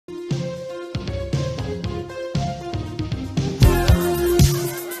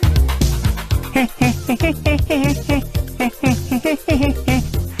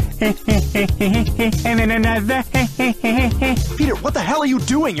And then another. Peter, what the hell are you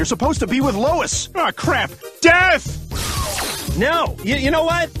doing? You're supposed to be with Lois. Oh, crap. Death! No, you know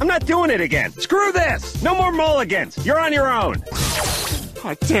what? I'm not doing it again. Screw this. No more mulligans. You're on your own.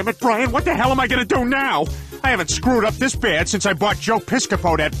 Oh, damn it, Brian. What the hell am I going to do now? I haven't screwed up this bad since I bought Joe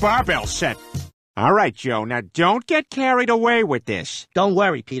Piscopo that barbell set. All right, Joe. Now, don't get carried away with this. Don't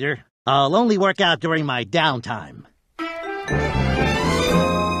worry, Peter. I'll only work out during my downtime.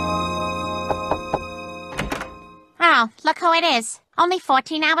 Oh, look who it is. Only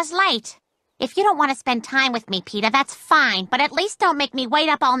 14 hours late. If you don't want to spend time with me, Peter, that's fine, but at least don't make me wait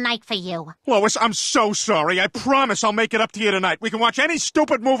up all night for you. Lois, I'm so sorry. I promise I'll make it up to you tonight. We can watch any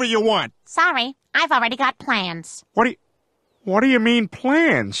stupid movie you want. Sorry, I've already got plans. What do you mean,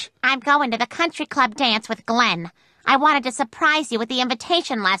 plans? I'm going to the country club dance with Glenn. I wanted to surprise you with the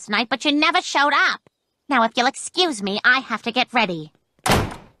invitation last night, but you never showed up. Now, if you'll excuse me, I have to get ready.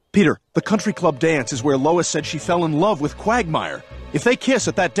 Peter, the country club dance is where Lois said she fell in love with Quagmire. If they kiss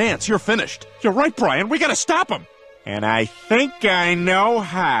at that dance, you're finished. You're right, Brian. We gotta stop them. And I think I know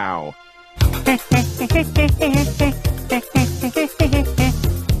how. And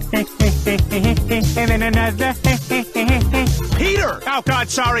then another. Peter! Oh, God,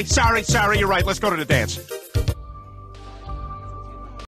 sorry. You're right. Let's go to the dance.